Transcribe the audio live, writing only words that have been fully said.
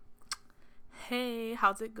Hey,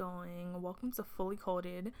 how's it going? Welcome to Fully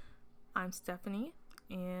Coded. I'm Stephanie,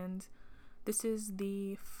 and this is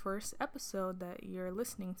the first episode that you're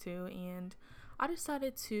listening to. And I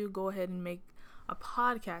decided to go ahead and make a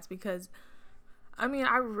podcast because I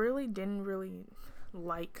really didn't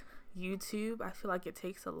like YouTube. I feel like it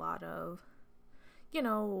takes a lot of, I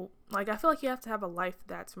feel like you have to have a life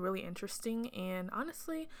that's really interesting. And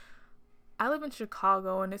honestly, I live in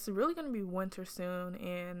Chicago and it's really going to be winter soon,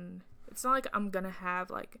 and it's not like I'm going to have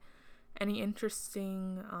like any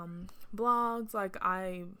interesting blogs like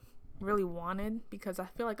I really wanted, because I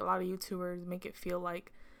feel like a lot of YouTubers make it feel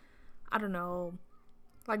like, I don't know,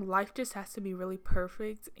 like life just has to be really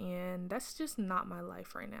perfect, and that's just not my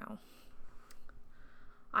life right now.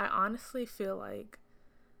 I honestly feel like,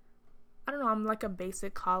 I don't know, I'm like a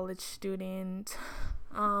basic college student.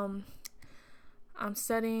 Um, I'm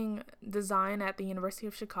studying design at the University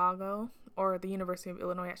of Chicago, or the University of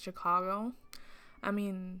Illinois at Chicago. I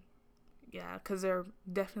mean, yeah, because they're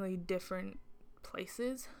definitely different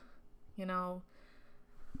places, you know.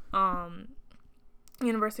 Um,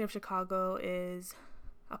 University of Chicago is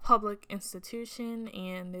a public institution,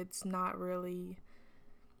 and it's not really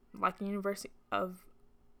like the University of,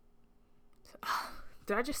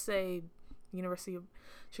 did I just say University of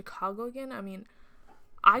Chicago again?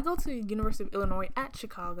 I go to University of Illinois at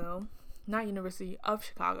Chicago, not University of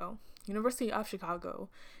Chicago. University of Chicago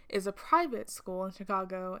is a private school in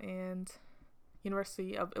Chicago, and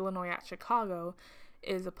University of Illinois at Chicago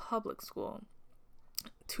is a public school.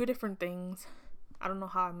 Two different things. I don't know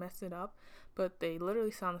how I messed it up, but they literally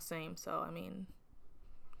sound the same. So,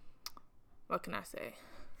 what can I say?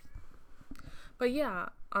 But yeah,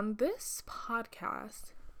 on this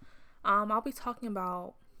podcast, I'll be talking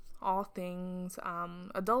about all things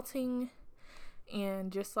adulting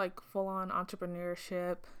and just like full-on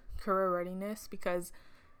entrepreneurship, career readiness, because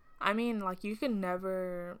you can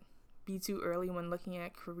never be too early when looking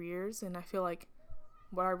at careers, and I feel like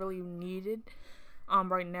what I really needed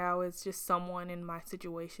right now is just someone in my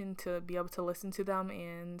situation to be able to listen to them.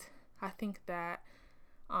 And I think that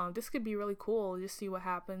this could be really cool. Just see what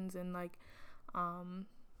happens, and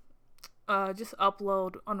just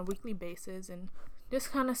upload on a weekly basis and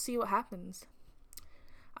just kind of see what happens.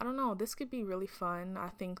 I don't know, this could be really fun. I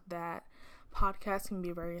think that podcasts can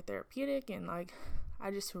be very therapeutic, and I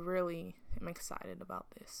just really am excited about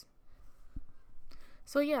this.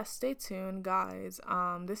 So yeah, stay tuned, guys.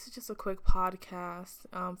 This is just a quick podcast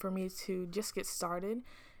for me to just get started,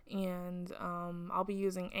 and I'll be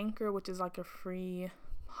using Anchor, which is like a free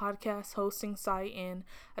podcast hosting site, and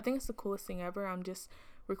I think it's the coolest thing ever. I'm just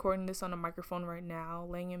recording this on a microphone right now,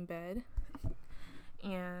 laying in bed,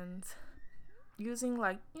 and using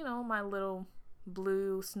my little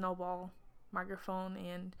blue snowball microphone,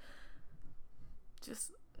 and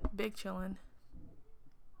just big chillin'.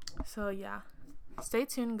 So yeah, stay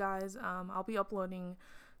tuned, guys. I'll be uploading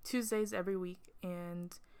Tuesdays every week,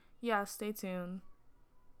 and yeah, stay tuned.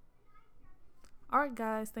 Alright,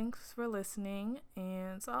 guys, thanks for listening,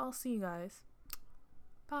 and so I'll see you guys.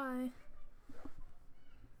 Bye.